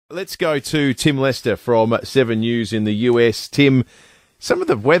Let's go to Tim Lester from 7 News in the US. Tim, some of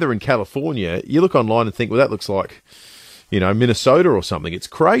the weather in California, you look online and think, well, that looks like, Minnesota or something. It's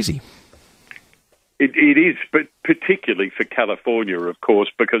crazy. It is, but particularly for California, of course,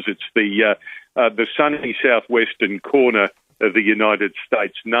 because it's the sunny southwestern corner of the United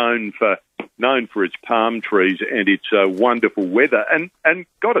States, known for its palm trees and its wonderful weather. And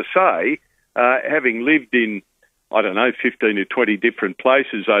got to say, having lived in 15 or 20 different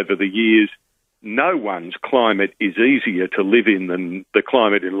places over the years, no one's climate is easier to live in than the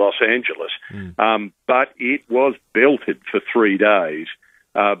climate in Los Angeles. But it was belted for 3 days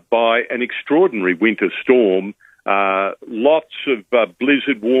by an extraordinary winter storm, lots of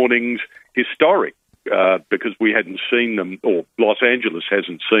blizzard warnings, historic, because we hadn't seen them, or Los Angeles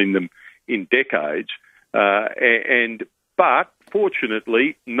hasn't seen them in decades. But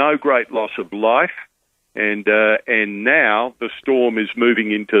fortunately, no great loss of life. And now the storm is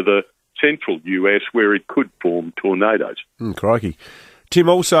moving into the central US where it could form tornadoes. Crikey. Tim,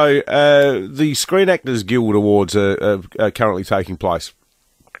 also, the Screen Actors Guild Awards are currently taking place.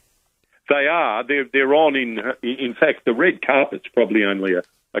 They are. They're on in fact, the red carpet's probably only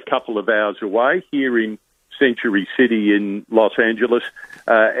a couple of hours away here in Century City in Los Angeles.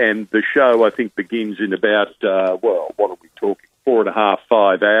 And the show, I think, begins in about, what are we talking, 4.5,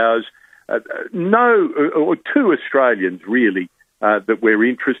 5 hours. Two Australians, really, that we're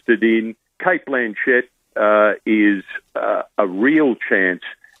interested in. Cate Blanchett is a real chance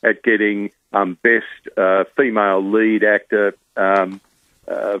at getting best female lead actor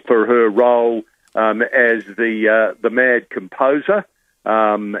for her role as the mad composer.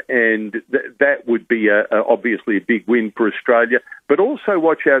 And that would be obviously a big win for Australia. But also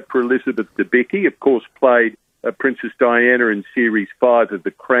watch out for Elizabeth Debicki, of course, played Princess Diana in Series 5 of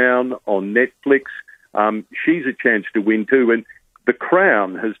The Crown on Netflix. She's a chance to win too. And The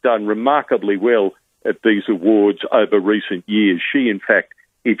Crown has done remarkably well at these awards over recent years. She, in fact,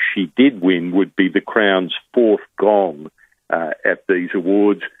 if she did win, would be The Crown's fourth gong at these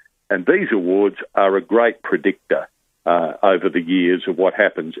awards. And these awards are a great predictor over the years of what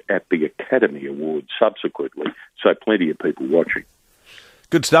happens at the Academy Awards subsequently. So plenty of people watching.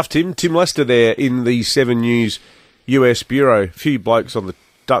 Good stuff, Tim. Tim Lester there in the 7 News US Bureau. A few blokes on the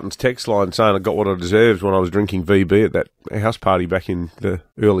Dutton's text line saying I got what I deserved when I was drinking VB at that house party back in the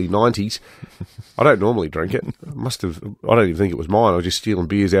early 90s. I don't normally drink it. I don't even think it was mine. I was just stealing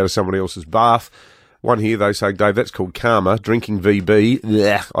beers out of somebody else's bath. One here, though, saying, Dave, that's called karma. Drinking VB.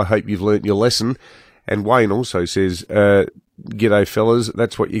 Blech, I hope you've learnt your lesson. And Wayne also says, g'day, fellas.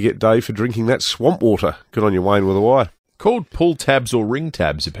 That's what you get, Dave, for drinking that swamp water. Good on you, Wayne, with a Y. Called pull tabs or ring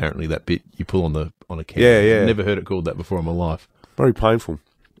tabs, apparently, that bit you pull on a can. Yeah. I've never heard it called that before in my life. Very painful.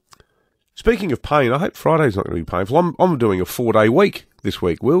 Speaking of pain, I hope Friday's not going to be painful. I'm doing a 4-day week this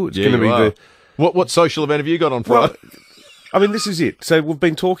week, Will. It's going to be What social event have you got on Friday? Well, I mean, this is it. So we've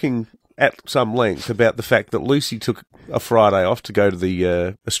been talking at some length about the fact that Lucy took a Friday off to go to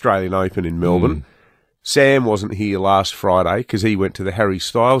the Australian Open in Melbourne. Sam wasn't here last Friday because he went to the Harry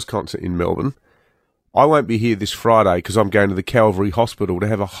Styles concert in Melbourne. I won't be here this Friday because I'm going to the Calvary Hospital to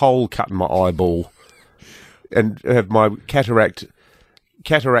have a hole cut in my eyeball and have my cataracted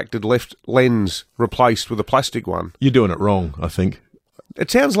left lens replaced with a plastic one. You're doing it wrong, I think.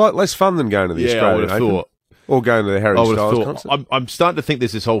 It sounds like less fun than going to the Australian Open. Thought. Or going to the Harry Styles concert. I'm starting to think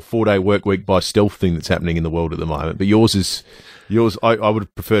there's this whole 4-day work week by stealth thing that's happening in the world at the moment. But yours, I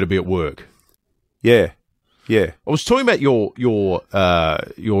would prefer to be at work. Yeah. I was talking about your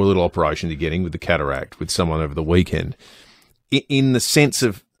little operation you're getting with the cataract with someone over the weekend. In the sense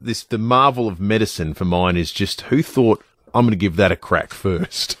of this, the marvel of medicine for mine is just who thought I'm going to give that a crack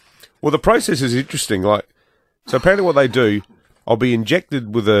first. Well, the process is interesting. So apparently what they do, I'll be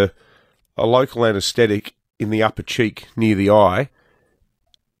injected with a local anaesthetic in the upper cheek near the eye.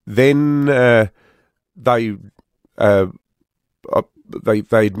 Then they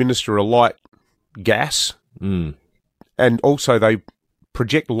administer a light gas, and also they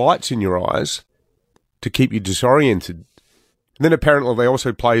project lights in your eyes to keep you disoriented. And then apparently they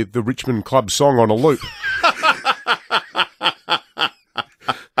also play the Richmond Club song on a loop.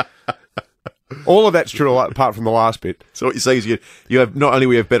 All of that's true, apart from the last bit. So what you're saying is you have not only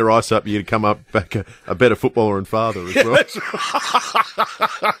we have better eyesight, but you come up back a better footballer and father as well.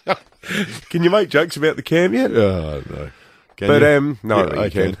 Can you make jokes about the cam yet? No. No,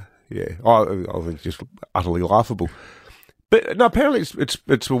 you can. Yeah, I think it's just utterly laughable. But no, apparently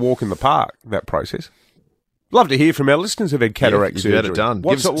it's a walk in the park, that process. Love to hear from our listeners who've had cataract surgery. Had it done.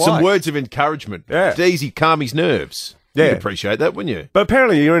 What's Give it like? Some words of encouragement. Yeah. It's easy, calm his nerves. Yeah. You'd appreciate that, wouldn't you? But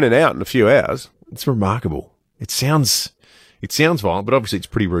apparently you're in and out in a few hours. It's remarkable. It sounds It sounds violent, but obviously it's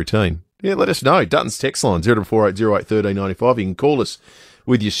pretty routine. Yeah, let us know. Dutton's text line, 0480081395. You can call us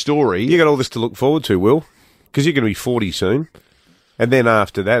with your story. You got all this to look forward to, Will, because you're going to be 40 soon. And then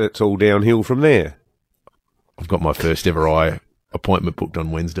after that, it's all downhill from there. I've got my first ever eye appointment booked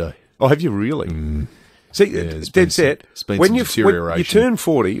on Wednesday. Oh, have you really? See, it's dead set. When you turn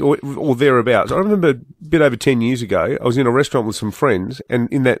 40 or thereabouts, I remember a bit over 10 years ago, I was in a restaurant with some friends,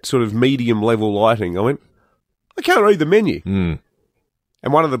 and in that sort of medium level lighting, I went, I can't read the menu. Mm.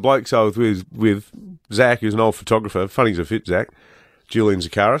 And one of the blokes I was with Zach, who's an old photographer, funny as a fit, Zach, Julian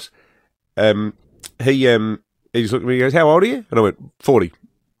Zakaris, he just looked at me and goes, how old are you? And I went, 40.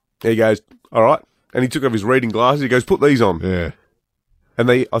 He goes, all right. And he took off his reading glasses. He goes, put these on. Yeah. And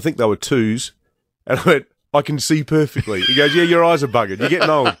I think they were 2s. And I went, I can see perfectly. He goes, yeah, your eyes are buggered. You're getting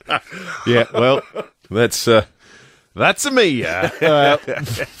old. Yeah, well, that's a me.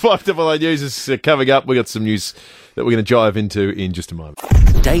 588 News is coming up. We got some news that we're going to dive into in just a moment.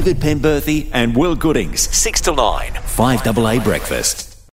 David Penberthy and Will Goodings, 6 to 9, 5AA Breakfast.